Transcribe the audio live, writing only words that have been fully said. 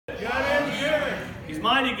He's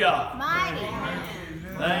mighty God. Mighty.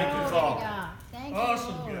 Thank you, Father. Thank you,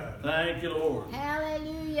 Awesome Lord. God. Thank you, Lord.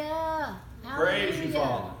 Hallelujah. Praise you,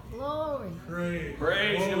 Father. Glory.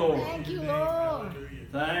 Praise you, Lord. Thank you, Lord.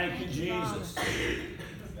 Thank you, Jesus.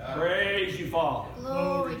 Praise you, Father.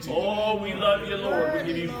 Glory to Oh, we love you, Lord.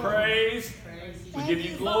 We give you praise. We give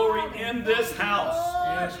you glory in this house.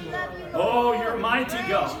 Oh, you're mighty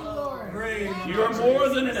God. You are more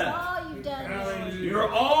than enough. You are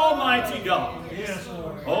almighty God.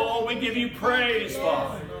 Oh, we give you praise,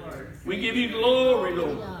 Father. We give you glory,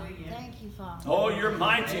 Lord. Thank you, Father. Oh, you're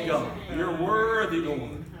mighty God. You're worthy,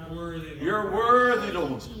 Lord. You're worthy,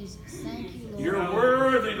 Lord. You're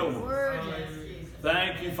worthy, Lord.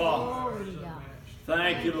 Thank you, Father.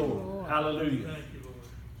 Thank you, Lord. Hallelujah.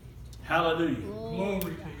 Hallelujah.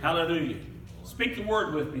 Hallelujah. Speak the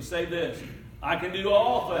word with me. Say this. I can do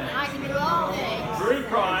all things. I can do all things through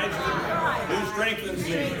Christ who strengthens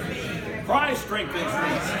me. Christ strengthens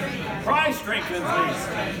me. Christ strengthens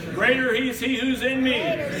me. Greater is he who's in me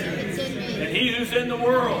than he who's in the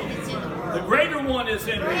world. The greater one is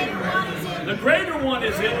in me. The greater one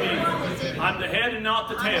is in me. I'm the head and not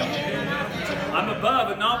the tail. I'm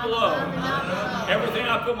above and not below. Everything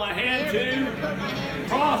I put my hand to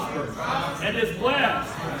prospers and is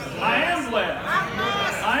blessed. I am blessed.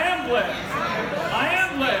 I am blessed. I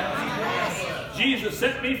am blessed. Jesus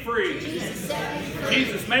set me free.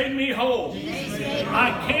 Jesus made me whole.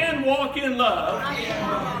 I can walk in love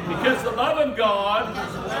because the love of God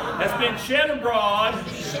has been shed abroad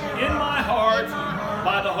in my heart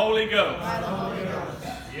by the Holy Ghost.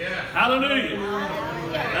 Hallelujah.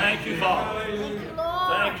 Thank you, Father.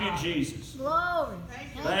 Thank you, Jesus.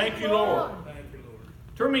 Thank you, Lord.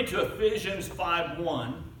 Turn me to Ephesians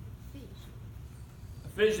 5:1.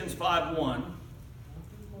 Ephesians 5:1.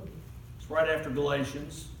 It's right after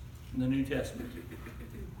Galatians in the New Testament.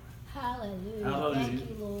 Hallelujah. Hallelujah. Thank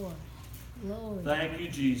you, Lord. Glory. Thank you,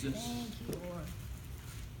 Jesus. Thank you, Lord.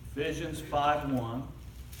 Ephesians 5:1.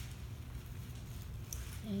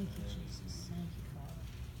 Thank you, Jesus. Thank you, Father.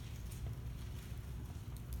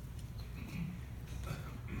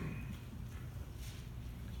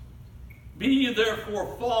 Be ye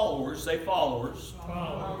therefore followers, say followers,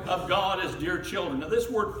 of God as dear children. Now this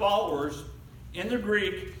word followers, in the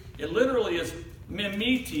Greek, it literally is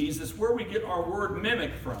mimetes. It's where we get our word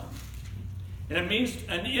mimic from. And it means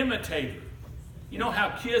an imitator. You know how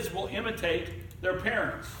kids will imitate their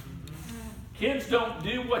parents. Kids don't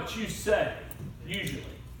do what you say, usually.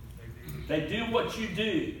 They do what you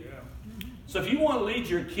do. So if you want to lead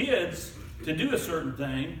your kids to do a certain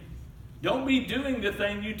thing, don't be doing the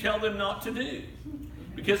thing you tell them not to do.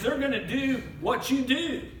 Because they're going to do what you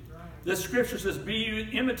do. The scripture says, be you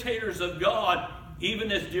imitators of God,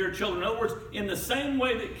 even as dear children. In other words, in the same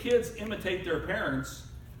way that kids imitate their parents,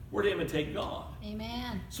 we're to imitate God.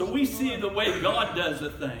 Amen. So we see the way God does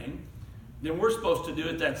a thing, then we're supposed to do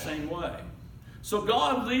it that same way. So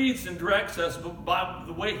God leads and directs us by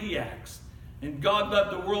the way he acts. And God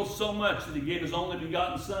loved the world so much that he gave his only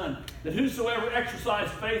begotten Son, that whosoever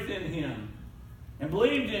exercised faith in him and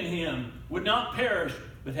believed in him would not perish,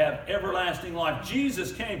 but have everlasting life.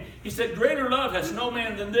 Jesus came. He said, greater love has no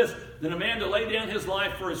man than this, than a man to lay down his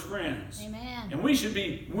life for his friends. Amen. And we should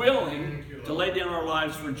be willing to lay down our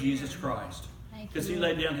lives for Jesus Christ, because he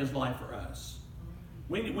laid down his life for us.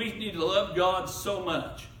 We need to love God so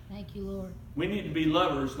much. Thank you, Lord. We need to be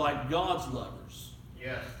lovers like God's lovers.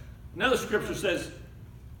 Yes. Another scripture says,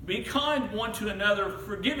 be kind one to another,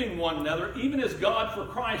 forgiving one another, even as God, for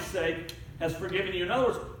Christ's sake, has forgiven you. In other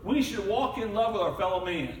words, we should walk in love with our fellow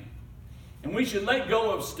man. And we should let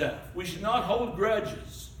go of stuff. We should not hold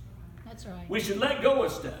grudges. That's right. We should let go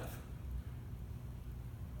of stuff.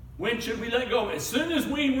 When should we let go? As soon as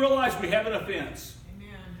we realize we have an offense.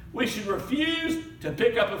 Amen. We should refuse to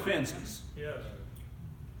pick up offenses. Yes.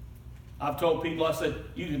 I've told people, I said,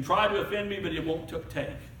 you can try to offend me, but it won't take.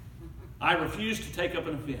 I refuse to take up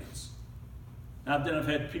an offense. Now, then I've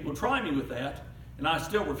had people try me with that, and I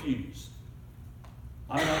still refuse.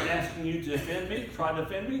 I'm not asking you to offend me, try to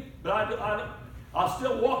offend me, but I'll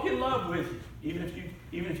still walk in love with you,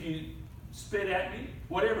 even if you spit at me,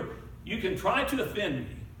 whatever. You can try to offend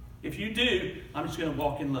me. If you do, I'm just going to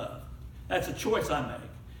walk in love. That's a choice I make.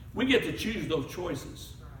 We get to choose those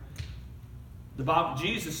choices. The Bible,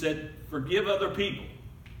 Jesus said, forgive other people.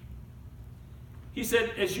 He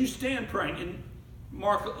said, as you stand praying, in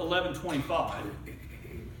Mark 11:25,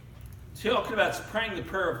 talking about praying the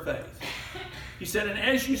prayer of faith. He said, and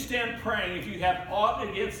as you stand praying, if you have aught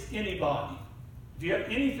against anybody, if you have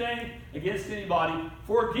anything against anybody,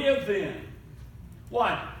 forgive them.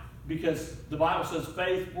 Why? Because the Bible says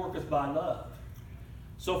faith worketh by love.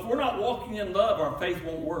 So if we're not walking in love, our faith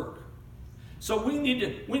won't work. So we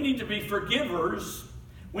need to be forgivers.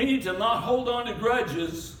 We need to not hold on to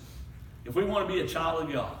grudges if we want to be a child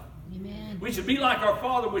of God. Amen. We should be like our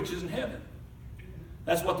Father which is in heaven.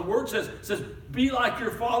 That's what the Word says. It says, be like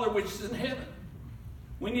your Father which is in heaven.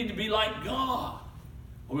 We need to be like God.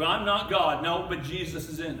 Well, I'm not God. No, but Jesus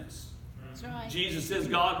is in us. That's right. Jesus is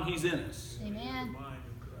God and He's in us. Amen.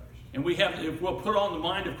 And we have, if we'll put on the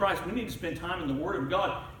mind of Christ, we need to spend time in the Word of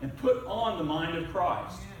God and put on the mind of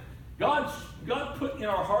Christ. God put in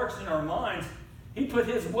our hearts and our minds, He put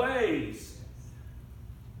His ways.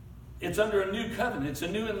 It's under a new covenant. It's a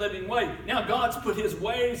new and living way. Now God's put His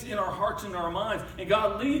ways in our hearts and our minds, and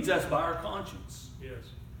God leads us by our conscience. Yes.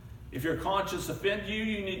 If your conscience offends you,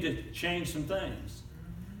 you need to change some things.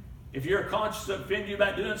 If your conscience offends you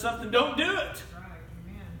about doing something, don't do it.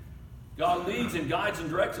 God leads and guides and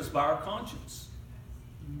directs us by our conscience.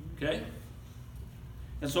 Okay?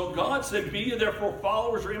 And so God said, be ye therefore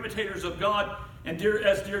followers or imitators of God, and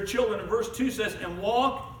as dear children. And verse 2 says, and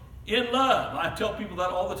walk in love. I tell people that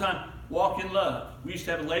all the time. Walk in love. We used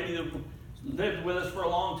to have a lady that lived with us for a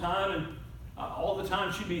long time, and all the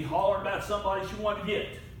time she'd be hollering about somebody she wanted to get.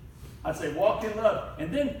 I'd say, walk in love.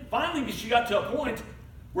 And then finally she got to a point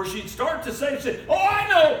where she'd start to say, oh, I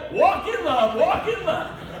know, walk in love, walk in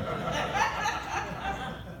love.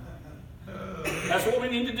 That's what we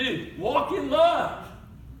need to do. Walk in love.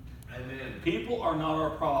 Amen. People are not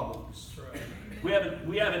our problems. We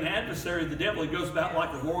have an adversary, the devil. He goes about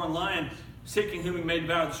like a roaring lion, seeking whom he may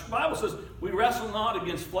devour. The Bible says we wrestle not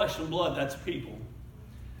against flesh and blood, that's people,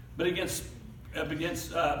 but against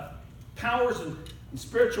powers and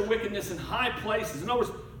spiritual wickedness in high places. In other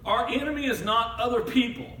words, our enemy is not other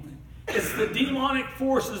people. It's the demonic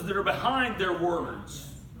forces that are behind their words.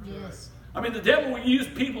 Yes. I mean, the devil will use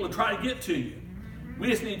people to try to get to you. We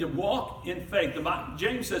just need to walk in faith.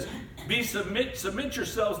 James says, submit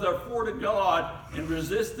yourselves therefore to God and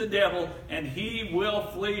resist the devil, and he will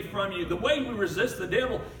flee from you. The way we resist the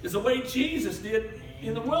devil is the way Jesus did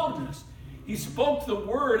in the wilderness. He spoke the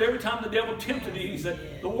word every time the devil tempted him. He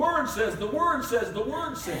said, the word says, the word says, the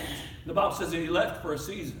word says. The Bible says that he left for a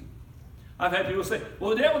season. I've had people say,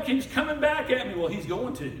 well, the devil keeps coming back at me. Well, he's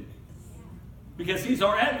going to. Because he's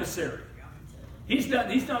our adversary. He's not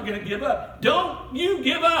going to give up. Don't you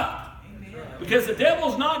give up. Because the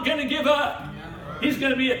devil's not going to give up. He's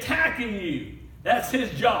going to be attacking you. That's his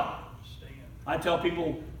job. I tell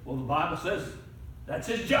people, well, the Bible says that's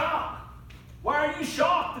his job. Why are you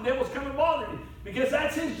shocked the devil's coming to bother you? Because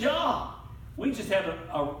that's his job. We just have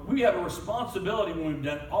a responsibility when we've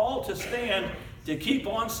done all to stand, to keep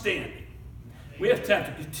on standing. We have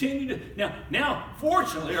to continue to... Now,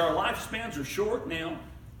 fortunately, our lifespans are short now.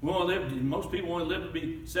 Most people only live to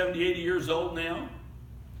be 70, 80 years old now.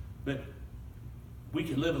 But we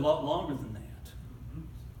can live a lot longer than that.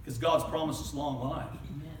 Because God's promised us long life.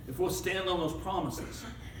 If we'll stand on those promises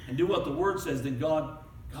and do what the Word says, then God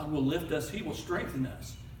will lift us. He will strengthen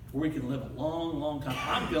us. Where we can live a long, long time.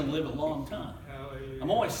 I'm going to live a long time. Hallelujah.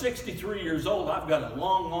 I'm only 63 years old. I've got a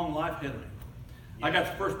long, long life ahead of me. I got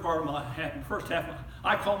the first half.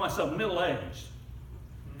 I call myself middle-aged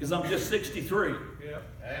because I'm just 63. Yep.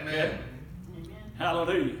 Amen. Okay?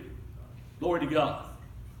 Hallelujah. Glory to God.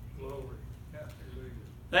 Glory. Hallelujah.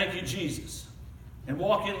 Thank you, Jesus. And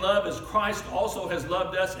walk in love as Christ also has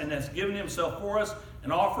loved us and has given himself for us,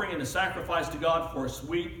 an offering and a sacrifice to God for a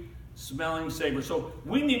sweet-smelling savor. So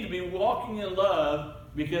we need to be walking in love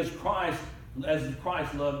because Christ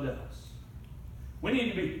loved us. We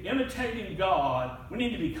need to be imitating God. We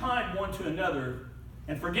need to be kind one to another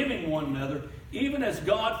and forgiving one another, even as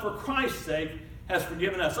God, for Christ's sake, has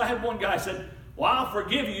forgiven us. I had one guy said, well, I'll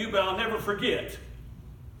forgive you, but I'll never forget.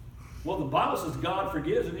 Well, the Bible says God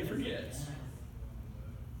forgives and he forgets.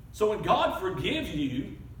 So when God forgives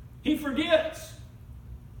you, he forgets.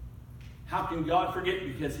 How can God forget?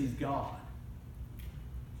 Because he's God.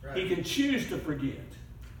 Right. He can choose to forget.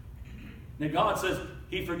 Now God says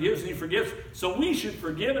he forgives and he forgives. So we should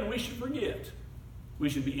forgive and we should forget. We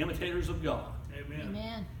should be imitators of God. Amen.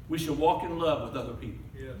 Amen. We should walk in love with other people.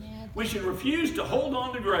 Yes. Yeah, We should refuse to hold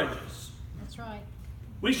on to grudges. that's right.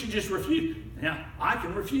 We should just refuse. Now, I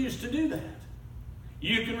can refuse to do that.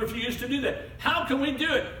 You can refuse to do that. How can we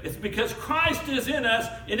do it? It's because Christ is in us,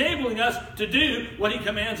 enabling us to do what he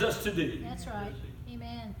commands us to do. That's right.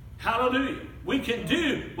 Amen. Hallelujah. We can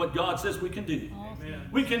do what God says we can do. All Amen.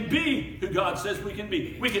 We can be who God says we can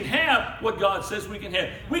be. We can have what God says we can have.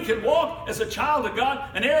 We can walk as a child of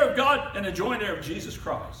God, an heir of God, and a joint heir of Jesus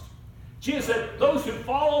Christ. Jesus said, those who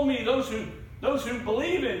follow me, those who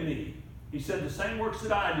believe in me, he said, the same works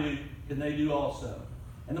that I do, can they do also.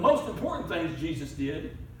 And the most important things Jesus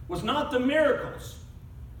did was not the miracles.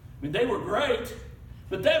 I mean, they were great,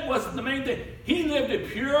 but that wasn't the main thing. He lived a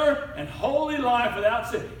pure and holy life without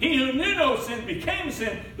sin. He who knew no sin became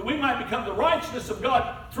sin, that we might become the righteousness of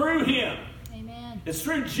God through him. Amen. It's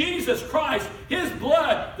through Jesus Christ, his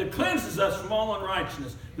blood, that cleanses us from all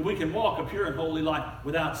unrighteousness, that we can walk a pure and holy life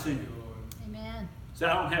without sin. Amen. So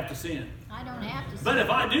I don't have to sin. I don't have to sin. But if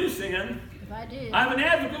I do sin, If I do, I have an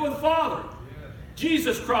advocate with the Father,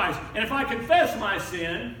 Jesus Christ. And if I confess my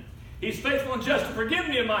sin, he's faithful and just to forgive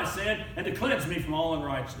me of my sin and to cleanse me from all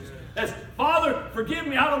unrighteousness. That's, Father, forgive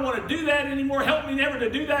me. I don't want to do that anymore. Help me never to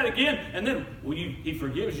do that again. And then he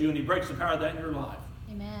forgives you and he breaks the power of that in your life.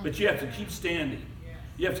 Amen. But you have to keep standing.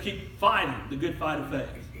 You have to keep fighting the good fight of faith.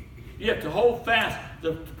 You have to hold fast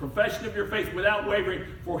the profession of your faith without wavering,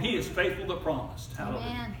 for he is faithful that promised. Hallelujah.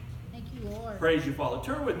 Amen. Thank you, Lord. Praise you, Father.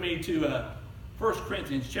 Turn with me to 1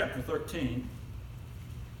 Corinthians chapter 13.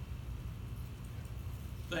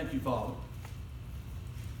 Thank you, Father.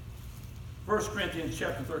 1 Corinthians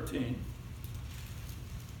chapter 13.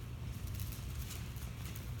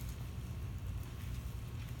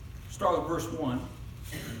 Start with verse 1.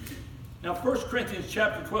 Now, 1 Corinthians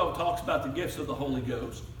chapter 12 talks about the gifts of the Holy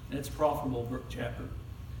Ghost, and it's a profitable chapter.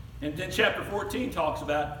 And then chapter 14 talks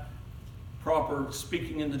about proper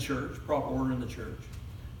speaking in the church, proper order in the church.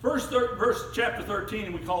 Verse chapter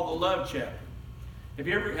 13 we call the love chapter. Have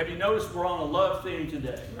you noticed we're on a love theme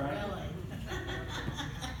today, right? Really?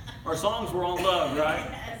 Our songs were on love, right?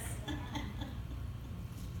 Yes.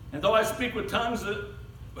 And though I speak with tongues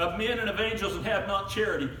of men and of angels and have not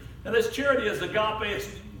charity. Now this charity is agape. It's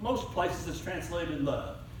most places it's translated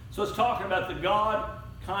love. So it's talking about the God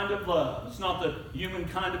kind of love. It's not the human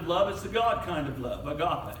kind of love. It's the God kind of love,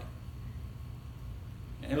 agape.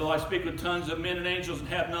 And though I speak with tongues of men and angels and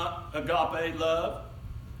have not agape love,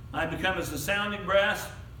 I become as a sounding brass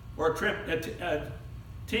or a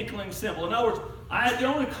tinkling cymbal. In other words, I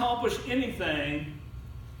don't accomplish anything,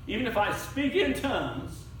 even if I speak in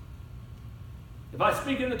tongues. If I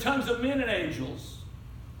speak in the tongues of men and angels,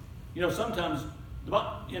 you know, sometimes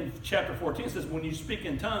in chapter 14 it says, when you speak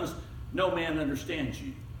in tongues, no man understands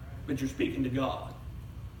you, but you're speaking to God.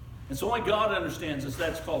 And so only God understands us.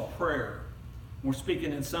 That's called prayer. When we're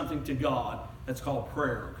speaking in something to God, that's called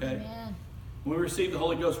prayer, okay? Amen. When we receive the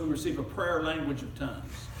Holy Ghost, we receive a prayer language of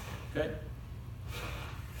tongues. Okay?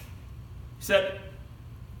 He said,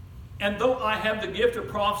 and though I have the gift of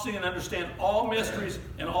prophecy and understand all mysteries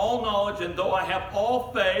and all knowledge, and though I have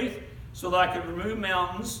all faith so that I could remove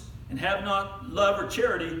mountains and have not love or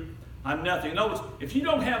charity, I'm nothing. In other words, if you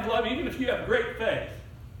don't have love, even if you have great faith,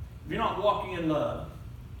 if you're not walking in love,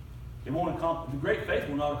 it won't accomplish, the great faith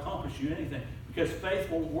will not accomplish you anything, because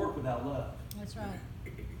faith won't work without love. That's right.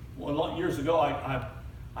 Well, a lot of years ago,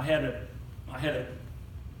 I had a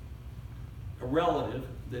relative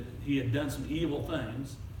that he had done some evil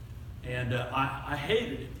things, and I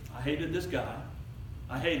hated him. I hated this guy.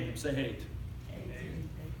 I hated him. Say hate.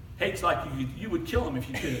 Hate's like you would kill him if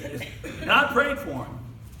you could. And I prayed for him.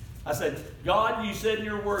 I said, God, you said in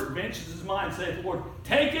your word, vengeance is mine, saith the Lord.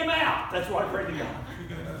 Take him out. That's what I prayed to God.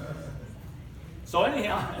 So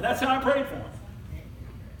anyhow, and that's how I prayed for him.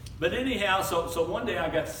 But anyhow, so one day I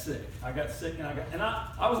got sick. I was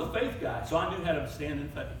a faith guy, so I knew how to stand in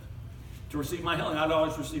faith. To receive my healing, I'd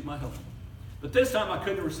always receive my healing. But this time I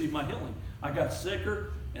couldn't receive my healing. I got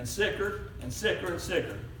sicker and sicker and sicker and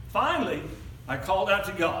sicker. Finally, I called out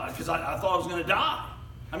to God because I thought I was going to die.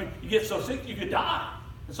 I mean, you get so sick you could die.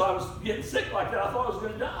 And so I was getting sick like that, I thought I was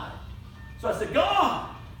going to die. So I said,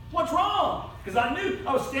 God, what's wrong? Because I knew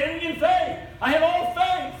I was standing in faith. I had all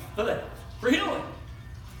faith for that, for healing.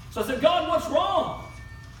 So I said, God, what's wrong?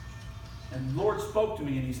 And the Lord spoke to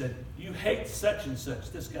me and he said, you hate such and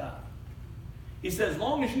such, this guy. He said, as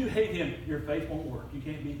long as you hate him, your faith won't work. You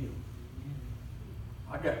can't be healed.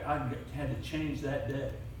 I had to change that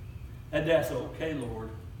day. That day I said, okay, Lord,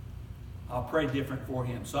 I'll pray different for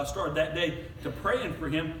him. So I started that day to praying for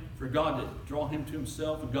him, for God to draw him to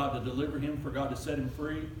himself, for God to deliver him, for God to set him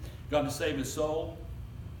free, God to save his soul.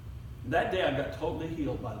 And that day I got totally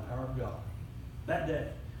healed by the power of God. That day.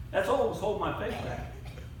 That's all that was holding my faith back,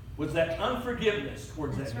 was that unforgiveness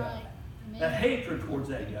towards that guy. Right. Amen. That hatred towards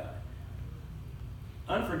that guy.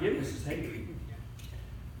 Unforgiveness is hatred.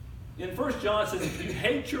 In 1 John it says, if you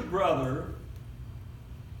hate your brother,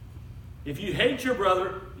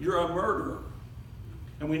 you're a murderer.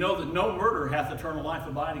 And we know that no murderer hath eternal life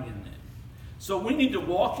abiding in them. So we need to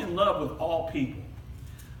walk in love with all people.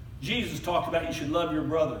 Jesus talked about you should love your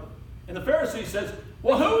brother. And the Pharisee says,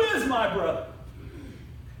 well, who is my brother?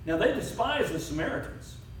 Now they despised the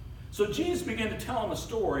Samaritans. So Jesus began to tell them a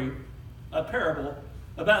story, a parable,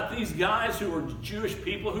 about these guys who were Jewish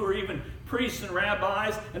people, who were even priests and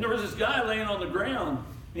rabbis. And there was this guy laying on the ground.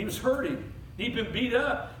 And he was hurting. He'd been beat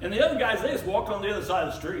up. And the other guys, they just walked on the other side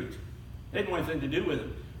of the street. They didn't want anything to do with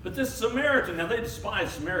him. But this Samaritan, now they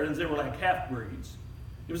despised Samaritans. They were like half-breeds.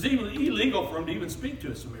 It was even illegal for him to even speak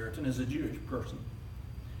to a Samaritan as a Jewish person.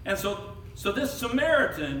 And so this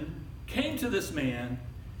Samaritan came to this man,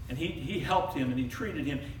 and he helped him, and he treated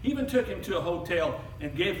him. He even took him to a hotel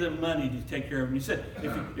and gave them money to take care of him. He said,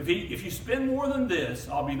 if you spend more than this,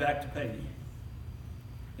 I'll be back to pay you.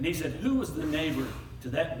 And he said, who was the neighbor to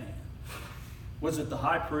that man? Was it the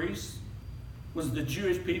high priest? Was it the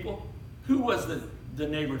Jewish people? Who was the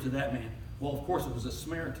neighbor to that man? Well, of course, it was a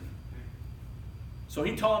Samaritan. So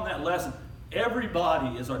he taught him that lesson.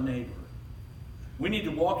 Everybody is our neighbor. We need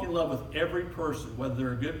to walk in love with every person, whether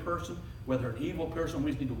they're a good person, whether an evil person.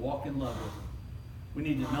 We just need to walk in love with them. We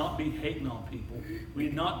need to not be hating on people. We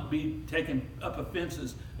need not be taking up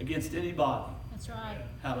offenses against anybody. That's right.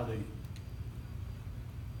 Hallelujah.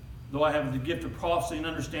 Though I have the gift of prophecy and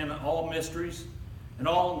understand all mysteries and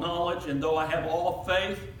all knowledge, and though I have all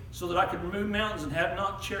faith so that I could remove mountains and have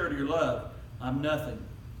not charity or love, I'm nothing.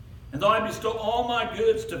 And though I bestow all my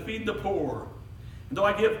goods to feed the poor, and though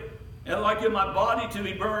I give my body to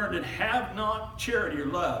be burned and have not charity or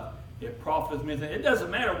love, it profiteth me nothing. It doesn't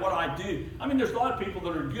matter what I do. I mean, there's a lot of people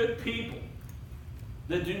that are good people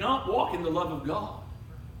that do not walk in the love of God.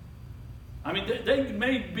 I mean, they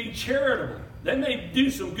may be charitable. They may do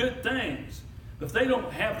some good things. But if they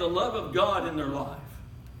don't have the love of God in their life,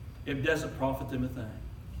 it doesn't profit them a thing.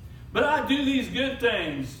 But I do these good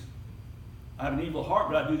things. I have an evil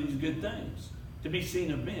heart, but I do these good things to be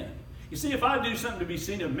seen of men. You see, if I do something to be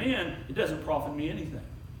seen of men, it doesn't profit me anything.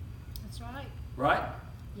 That's right. Right?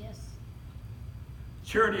 Yes.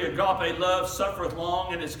 Charity, agape, love, suffereth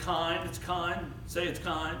long and is kind. It's kind. Say it's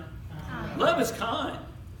kind. Kind. Love is kind.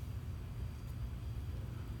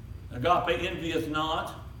 Agape envieth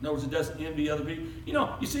not. In other words, it doesn't envy other people. You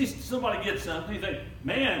know, you see somebody get something, you think,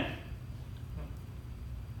 man,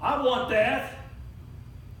 I want that.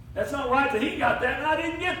 That's not right that he got that and I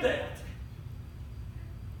didn't get that.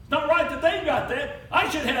 It's not right that they got that. I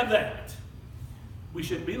should have that. We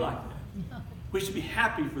shouldn't be like that. No. We should be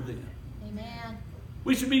happy for them. Amen.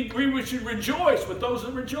 We should rejoice with those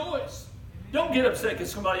that rejoice. Don't get upset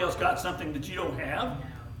because somebody else got something that you don't have.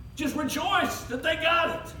 Just rejoice that they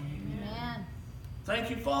got it. Amen. Thank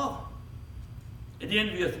you, Father. It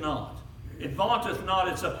envieth not. It vaunteth not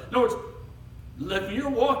itself. In other words, if you're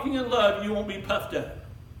walking in love, you won't be puffed up.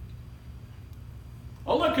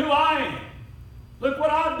 Oh, look who I am. Look what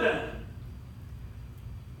I've done.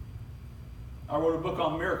 I wrote a book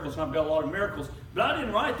on miracles, and I've got a lot of miracles. But I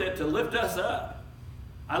didn't write that to lift us up.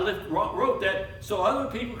 I wrote that so other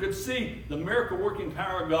people could see the miracle-working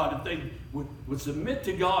power of God. If they would submit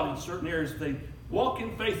to God in certain areas, if they walk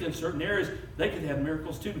in faith in certain areas, they could have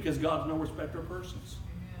miracles too, because God's no respecter of persons.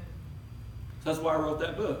 Amen. So that's why I wrote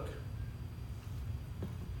that book.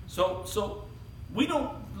 So we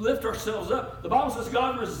don't lift ourselves up. The Bible says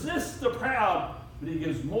God resists the proud, but He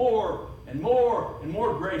gives more and more and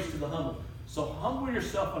more grace to the humble. So humble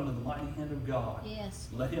yourself under the mighty hand of God. Yes.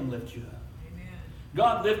 Let Him lift you up. Amen.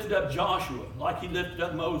 God lifted up Joshua like He lifted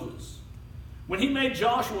up Moses. When He made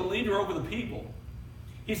Joshua leader over the people,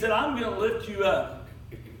 He said, I'm going to lift you up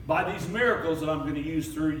by these miracles that I'm going to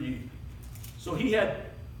use through you. So He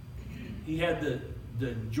had the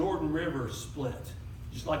Jordan River split,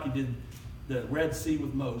 just like He did the Red Sea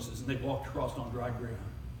with Moses, and they walked across on dry ground.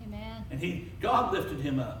 Amen. And God lifted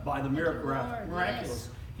him up by the miraculous. Yes.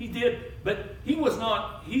 He did, but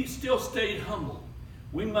he still stayed humble.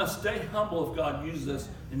 We must stay humble if God uses us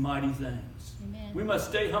in mighty things. Amen. We must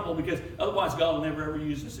stay humble, because otherwise God will never ever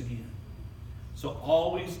use us again. So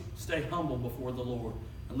always stay humble before the Lord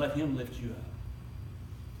and let Him lift you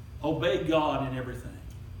up. Obey God in everything.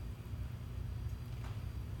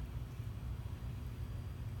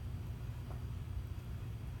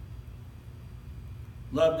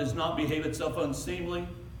 Love does not behave itself unseemly,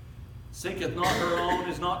 seeketh not her own,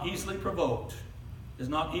 is not easily provoked. Is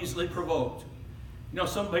not easily provoked. You know,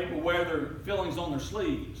 some people wear their feelings on their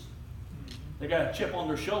sleeves. They got a chip on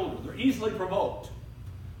their shoulder. They're easily provoked.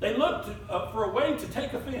 They look for a way to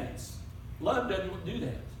take offense. Love doesn't do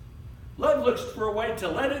that. Love looks for a way to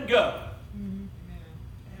let it go. Mm-hmm.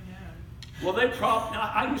 Well,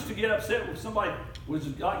 I used to get upset when somebody was,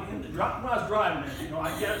 when I was driving it,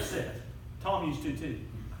 I get upset. Tom used to too.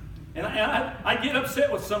 And I get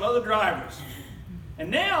upset with some other drivers. And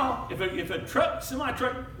now, if a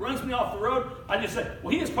semi-truck runs me off the road, I just say,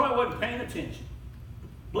 well, he just probably wasn't paying attention.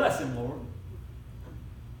 Bless him, Lord.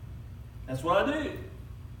 That's what I do.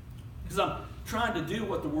 Because I'm trying to do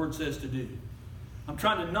what the Word says to do. I'm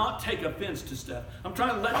trying to not take offense to stuff. I'm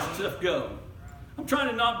trying to let stuff go. I'm trying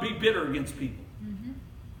to not be bitter against people. Mm-hmm.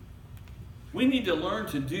 We need to learn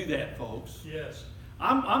to do that, folks. Yes.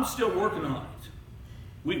 I'm still working on it.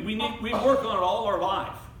 We work on it all our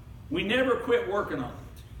life. We never quit working on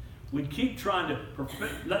it. We keep trying to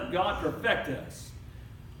let God perfect us.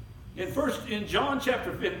 In John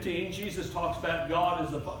chapter 15, Jesus talks about God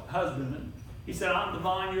as the husbandman. He said, I'm the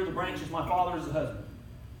vine, you're the branches, my Father is the husband.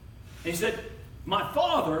 And he said, my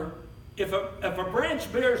Father, if a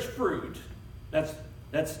branch bears fruit,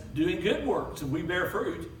 that's doing good works, and we bear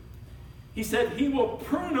fruit. He said he will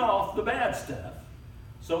prune off the bad stuff,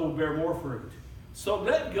 so we'll bear more fruit. So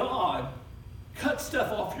let God cut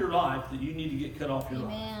stuff off your life that you need to get cut off your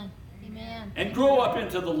life. Amen. Amen. And grow up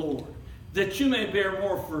into the Lord, that you may bear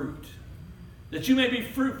more fruit, that you may be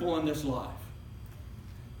fruitful in this life.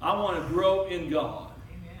 I want to grow in God.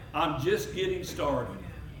 I'm just getting started.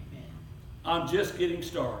 I'm just getting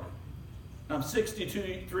started. I'm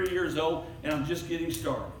 63 years old, and I'm just getting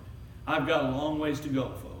started. I've got a long ways to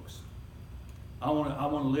go, folks. I want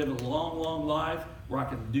to live a long, long life where I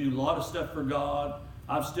can do a lot of stuff for God.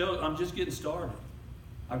 I'm just getting started.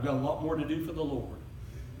 I've got a lot more to do for the Lord.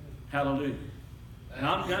 Hallelujah. And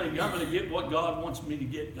I'm going to get what God wants me to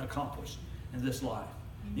get accomplished in this life.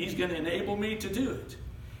 He's going to enable me to do it.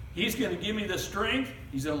 He's going to give me the strength.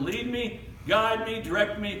 He's going to lead me, guide me,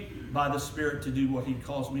 direct me by the Spirit to do what He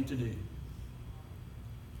calls me to do.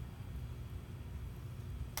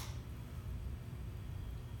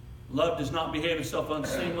 Love does not behave itself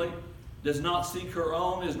unseemly, does not seek her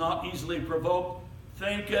own, is not easily provoked,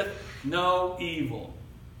 thinketh no evil.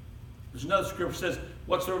 There's another scripture that says,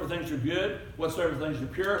 whatsoever things are good, whatsoever things are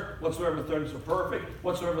pure, whatsoever things are perfect,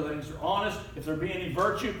 whatsoever things are honest, if there be any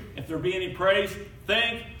virtue, if there be any praise,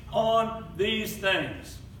 think on these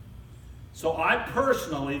things. So I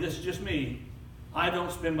personally, this is just me, I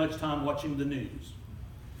don't spend much time watching the news.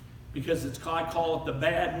 Because I call it the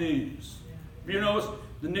bad news. If you notice,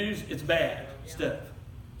 the news, it's bad stuff.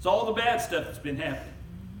 It's all the bad stuff that's been happening.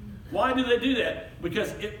 Why do they do that?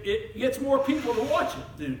 Because it gets more people to watch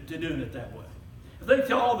it, to doing it that way. If they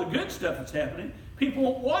tell all the good stuff that's happening, people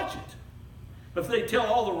won't watch it. But if they tell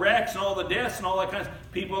all the wrecks and all the deaths and all that kind of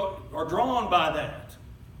stuff, people are drawn by that.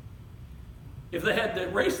 If they had the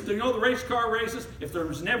race, the race car races, if there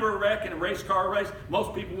was never a wreck in a race car race,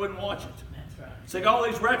 most people wouldn't watch it. That's right. So they got all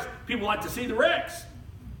these wrecks, people like to see the wrecks.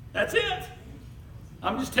 That's it.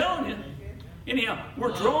 I'm just telling you. Anyhow,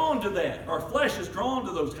 we're drawn to that. Our flesh is drawn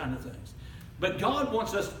to those kind of things. But God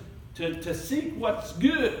wants us to seek what's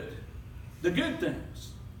good, the good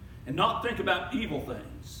things, and not think about evil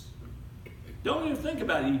things. Don't even think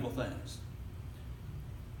about evil things.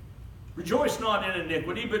 Rejoice not in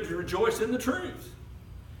iniquity, but rejoice in the truth.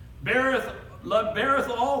 Love beareth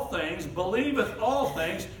all things, believeth all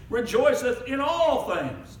things, rejoiceth in all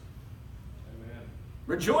things. Amen.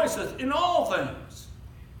 Rejoiceth in all things.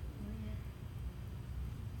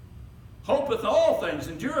 Hopeth all things,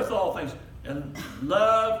 endureth all things. And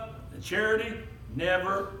love and charity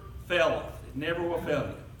never faileth. It never will fail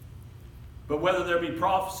you. But whether there be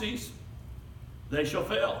prophecies, they shall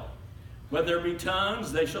fail. Whether there be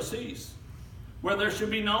tongues, they shall cease. Where there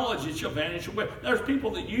should be knowledge, it shall vanish away. There's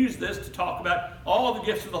people that use this to talk about all the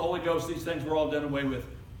gifts of the Holy Ghost. These things were all done away with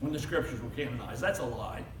when the Scriptures were canonized. That's a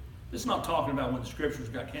lie. This is not talking about when the Scriptures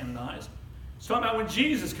got canonized. It's talking about when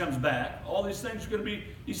Jesus comes back. All these things are going to be,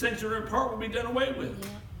 these things that are in part will be done away with.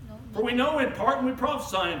 Yeah. For we know in part and we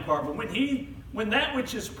prophesy in part. But when that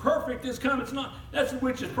which is perfect is come, it's not, that's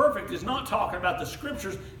which is perfect is not talking about the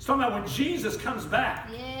Scriptures. It's talking about when Jesus comes back.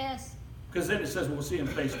 Yes. Because then it says we'll see Him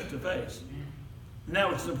face to face. And that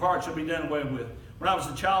which is in part shall be done away with. When I was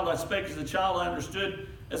a child, I spake as a child, I understood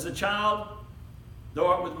as a child, though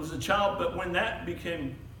I was a child, but when I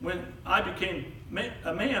became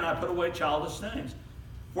a man, I put away childish things.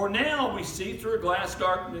 For now we see through a glass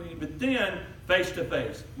darkly, but then face to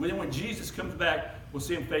face. When Jesus comes back, we'll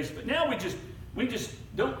see Him face to face. Now we just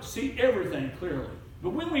don't see everything clearly.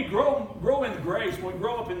 But when we grow in grace, when we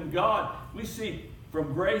grow up in God, we see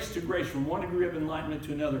from grace to grace, from one degree of enlightenment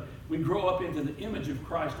to another, we grow up into the image of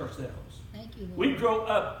Christ ourselves. Thank you, Lord. We grow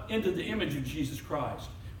up into the image of Jesus Christ.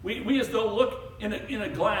 We as though look in a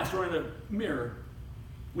glass or in a mirror.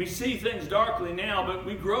 We see things darkly now, but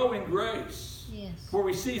we grow in grace. Yes. Where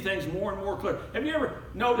we see things more and more clear. Have you ever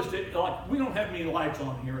noticed it? Like, we don't have any lights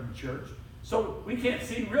on here in the church. So we can't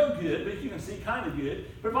see real good, but you can see kind of good.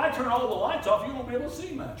 But if I turn all the lights off, you won't be able to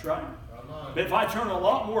see much, right? But if I turn a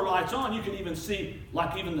lot more lights on, you can even see,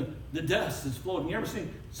 like even the dust is floating. You ever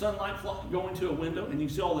seen sunlight go into a window and you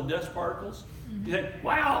see all the dust particles? You think,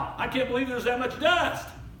 wow, I can't believe there's that much dust.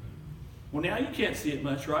 Well, now you can't see it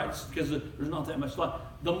much, right? Because there's not that much light.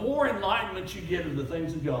 The more enlightenment you get of the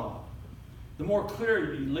things of God, the more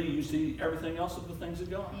clearly you see everything else of the things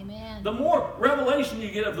of God. Amen. The more revelation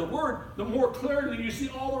you get of the Word, the more clearly you see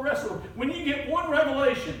all the rest of it. When you get one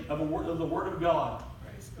revelation of the Word of God,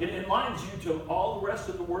 it enlightens you to all the rest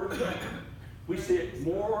of the Word of God. We see it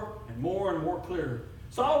more and more and more clear.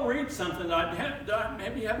 So I'll read something that I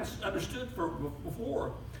maybe haven't understood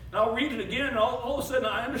before. And I'll read it again, and all of a sudden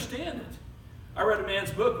I understand it. I read a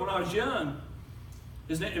man's book when I was young.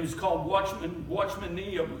 It was called Watchman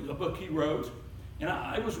Nee, a book he wrote. And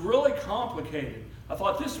it was really complicated. I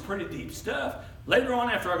thought, this is pretty deep stuff. Later on,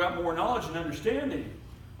 after I got more knowledge and understanding,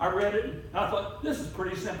 I read it, and I thought, this is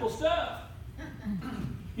pretty simple stuff.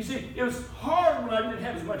 You see, it was hard when I didn't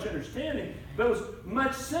have as much understanding, but it was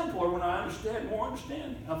much simpler when I had more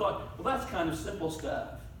understanding. I thought, well, that's kind of simple stuff.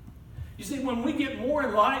 You see, when we get more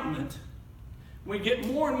enlightenment, we get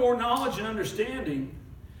more and more knowledge and understanding,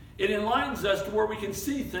 it enlightens us to where we can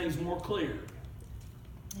see things more clear.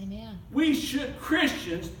 Amen.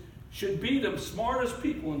 Christians should be the smartest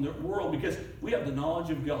people in the world because we have the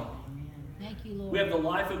knowledge of God. Thank you, Lord. We have the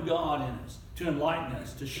life of God in us to enlighten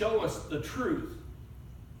us, to show us the truth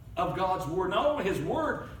of God's Word. Not only His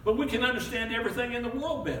Word, but we can understand everything in the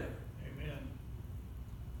world better. Amen.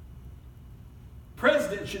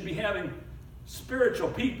 Presidents should be having spiritual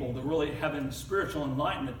people that really having spiritual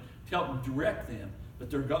enlightenment to help direct them.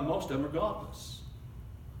 But most of them are godless.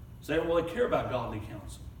 So they don't really care about godly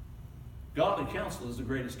counsel. Godly counsel is the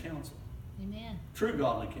greatest counsel. Amen. True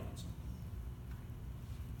godly counsel.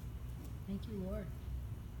 Thank you, Lord.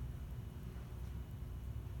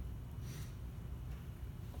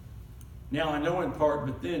 Now I know in part,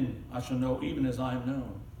 but then I shall know even as I am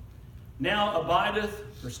known. Now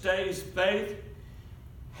abideth or stays faith,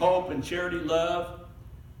 hope, and charity, love.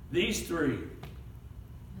 These three.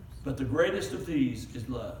 But the greatest of these is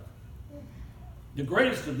love. The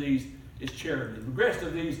greatest of these is charity. The greatest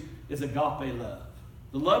of these is agape love.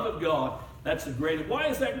 The love of God, that's the greatest. Why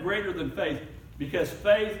is that greater than faith? Because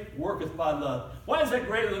faith worketh by love. Why is that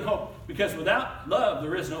greater than hope? Because without love,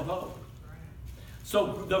 there is no hope.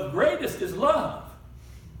 So the greatest is love.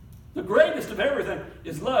 The greatest of everything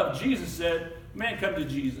is love. Jesus said, man, come to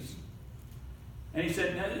Jesus. And he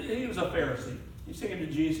said, he was a Pharisee. He said to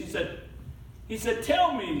Jesus, he said,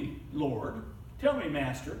 tell me, Lord, tell me,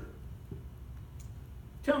 Master,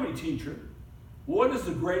 tell me, teacher, what is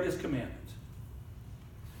the greatest commandment?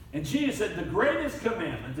 And Jesus said, the greatest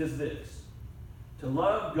commandment is this, to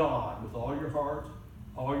love God with all your heart,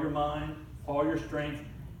 all your mind, all your strength,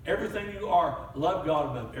 everything you are, love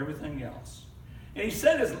God above everything else. And he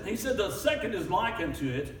said the second is like unto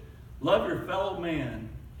it, love your fellow man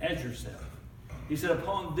as yourself. He said,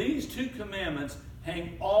 upon these two commandments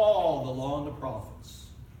hang all the law and the prophets.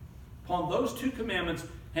 Upon those two commandments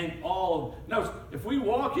hang all. Notice, if we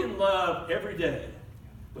walk in love every day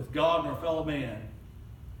with God and our fellow man,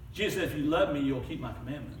 Jesus said, if you love me, you'll keep my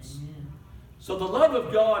commandments. Amen. So the love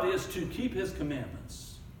of God is to keep His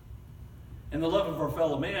commandments. And the love of our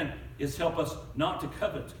fellow man is help us not to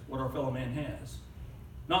covet what our fellow man has.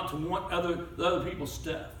 Not to want other people's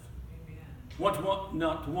stuff. Amen.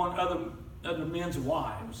 Not to want other men's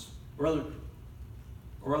wives or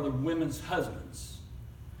other women's husbands.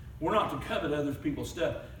 We're not to covet other people's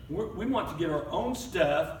stuff. We want to get our own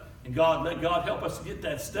stuff, and let God help us to get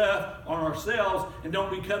that stuff on ourselves, and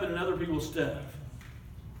don't be coveting other people's stuff.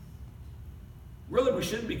 Really, we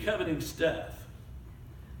shouldn't be coveting stuff.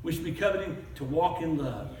 We should be coveting to walk in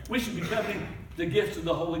love. We should be coveting the gifts of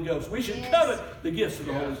the Holy Ghost. We should covet the gifts of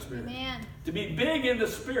the Holy Spirit. Amen. To be big in the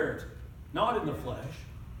Spirit, not in the flesh.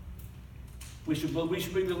 We should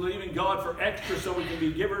be believing God for extra so we can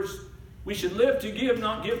be givers. We should live to give,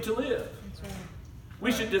 not give to live. That's right.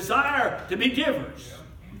 We should desire to be givers.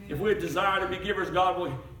 If we desire to be givers, God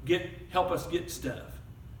will help us get stuff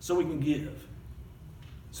so we can give.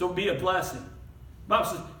 So be a blessing. The Bible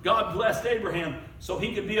says God blessed Abraham so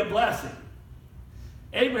he could be a blessing.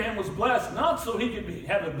 Abraham was blessed not so he could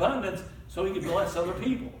have abundance, so he could bless other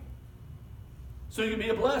people. So he could be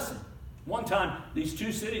a blessing. One time, these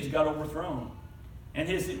two cities got overthrown, and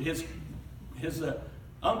his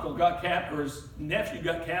uncle got captured, or his nephew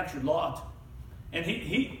got captured, Lot. And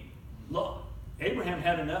Abraham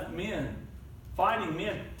had enough men, fighting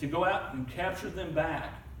men, to go out and capture them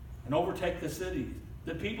back and overtake the city,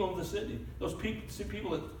 the people of the city, those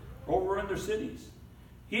people that were over in their cities.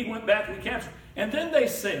 He went back and he captured. And then they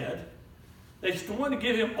said, They just wanted to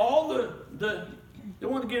give him all they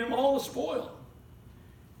wanted to give him all the spoil.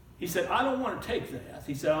 He said, I don't want to take that.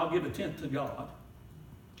 He said, I'll give a tenth to God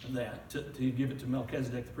of that, to give it to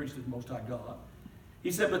Melchizedek, the priest of the Most High God.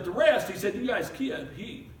 He said, but the rest, he said, you guys keep.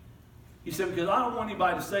 He said, because I don't want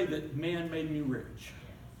anybody to say that man made me rich.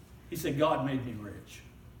 He said, God made me rich.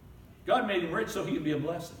 God made him rich so he could be a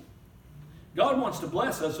blessing. God wants to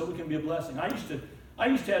bless us so we can be a blessing. I used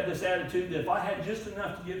to have this attitude that if I had just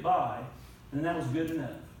enough to get by, then that was good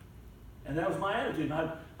enough. And that was my attitude.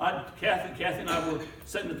 And Kathy and I were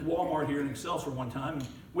sitting at the Walmart here in Excelsior one time, and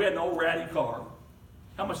we had an old ratty car.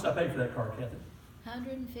 How much did I pay for that car, Kathy?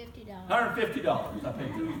 $150. $150 I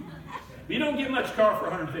paid for it. You don't get much car for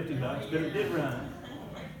 $150, but it did run.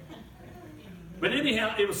 But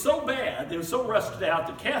anyhow, it was so bad, it was so rusted out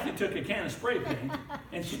that Kathy took a can of spray paint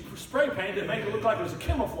and she spray painted it to make it look like it was a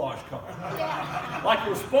camouflage car. Yeah. Like it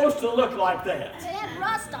was supposed to look like that. It had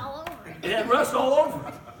rust all over it. It had rust all over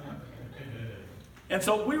it. And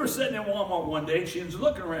so we were sitting in Walmart one day and she was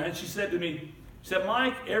looking around and she said to me, she said,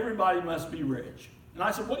 Mike, everybody must be rich. And I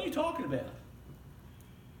said, what are you talking about?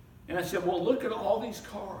 And I said, well, look at all these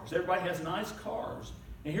cars. Everybody has nice cars.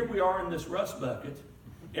 And here we are in this rust bucket.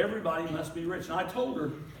 Everybody must be rich. And I told her,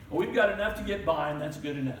 well, we've got enough to get by, and that's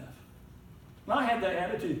good enough. And I had that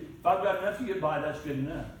attitude. If I've got enough to get by, that's good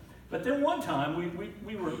enough. But then one time we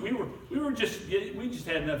just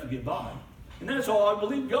had enough to get by, and that's all I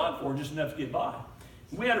believed God for, just enough to get by.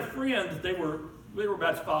 And we had a friend that they were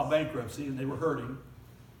about to file bankruptcy, and they were hurting.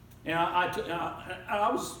 And I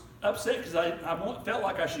was upset because I felt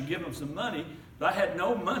like I should give them some money, but I had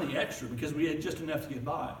no money extra because we had just enough to get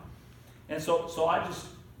by. And so I just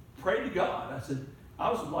prayed to God. I said,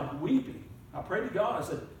 I was like weeping. I prayed to God. I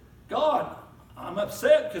said, God, I'm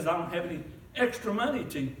upset because I don't have any extra money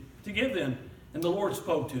to give them. And the Lord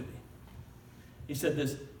spoke to me. He said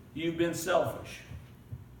this, you've been selfish.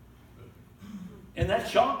 And that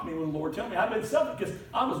shocked me when the Lord told me I've been selfish because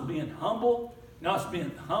I was being humble. And I was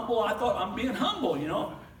being humble. I thought I'm being humble, you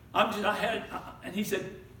know. And he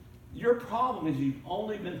said, your problem is you've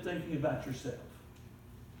only been thinking about yourself.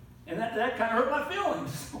 And that kind of hurt my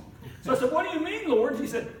feelings. So I said, what do you mean, Lord? He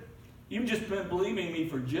said, you've just been believing me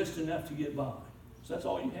for just enough to get by. So that's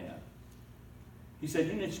all you have. He said,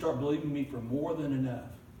 you need to start believing me for more than enough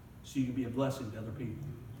so you can be a blessing to other people.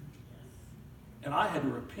 And I had to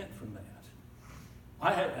repent from that.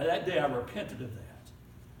 That day I repented of that.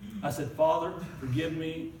 I said, Father, forgive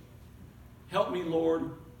me. Help me, Lord,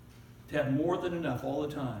 to have more than enough all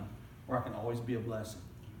the time where I can always be a blessing.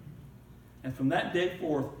 And from that day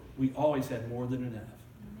forth, we always had more than enough.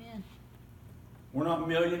 Amen. We're not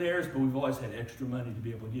millionaires, but we've always had extra money to be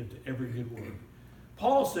able to give to every good work.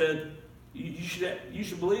 Paul said you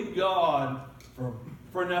should believe God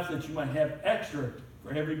for enough that you might have extra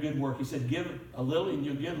for every good work. He said, give a little and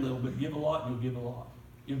you'll get a little, but give a lot and you'll give a lot.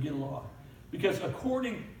 You'll get a lot. Because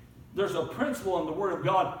there's a principle in the Word of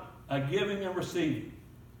God, giving and receiving.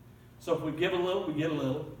 So if we give a little, we get a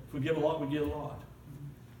little. If we give a lot, we get a lot.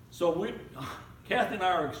 So Kathy and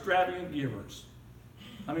I are extravagant givers.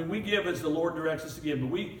 I mean, we give as the Lord directs us to give, but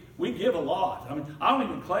we give a lot. I mean, I don't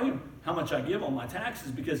even claim how much I give on my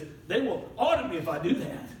taxes because they will audit me if I do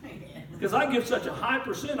that. Because I give such a high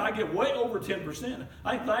percent. I give way over 10%.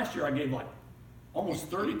 I think last year I gave like almost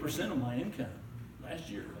 30% of my income. Last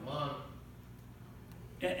year. Come on.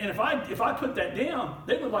 And if I put that down,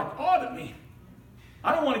 they would like audit me.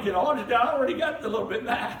 I don't want to get audited. I already got a little bit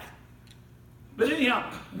back. But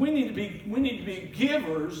anyhow, we need to be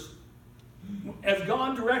givers as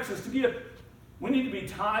God directs us to give. We need to be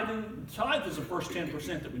tithing. Tithe is the first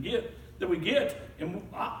 10% that we get, and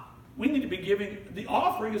we need to be giving. The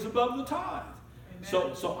offering is above the tithe.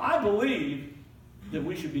 So I believe that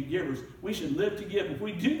we should be givers. We should live to give. If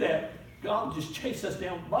we do that, God will just chase us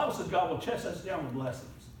down. The Bible says God will chase us down with blessings.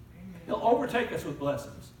 He'll overtake us with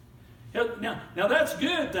blessings. Now that's a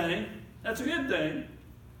good thing. That's a good thing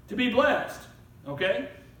to be blessed. Okay?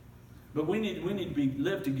 But we need to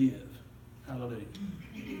live to give. Hallelujah.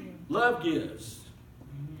 Love gives.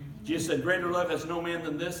 Jesus said, greater love has no man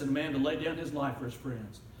than this, and a man to lay down his life for his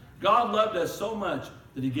friends. God loved us so much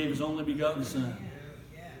that he gave his only begotten Son.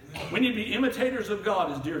 We need to be imitators of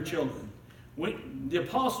God as dear children. The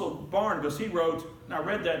Apostle Barnabas, he wrote, and I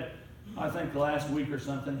read that, I think, last week or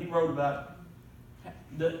something, he wrote about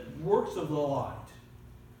the works of the light.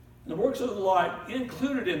 And the works of the light,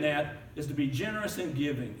 included in that, is to be generous in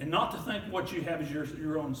giving, and not to think what you have is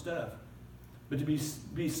your own stuff, but to be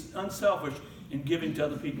unselfish in giving to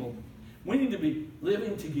other people. We need to be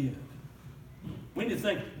living to give. We need to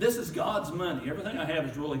think, this is God's money. Everything I have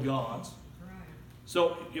is really God's.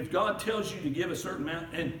 So if God tells you to give a certain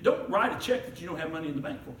amount, and don't write a check that you don't have money in the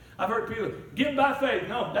bank for. I've heard people, give a certain amount, and don't write a check that you don't have money in the bank for. I've heard people, give by faith.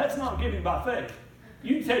 No, that's not giving by faith.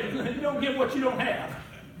 You don't give what you don't have.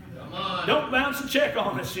 Come on. Don't bounce a check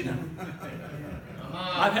on us, you know. Come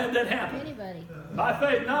on. I've had that happen. Anybody. By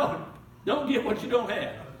faith, no. Don't give what you don't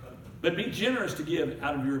have. But be generous to give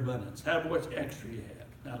out of your abundance. Have what's extra you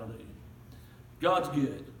have. Hallelujah. God's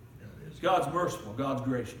good. God's merciful. God's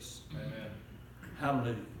gracious. Amen.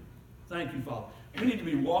 Hallelujah. Thank you, Father. We need to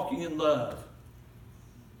be walking in love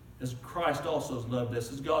as Christ also has loved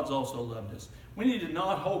us, as God's also loved us. We need to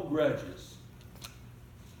not hold grudges.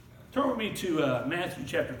 Turn with me to Matthew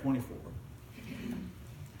chapter 24.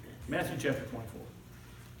 Matthew chapter 24.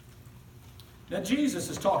 Now Jesus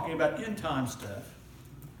is talking about end time stuff.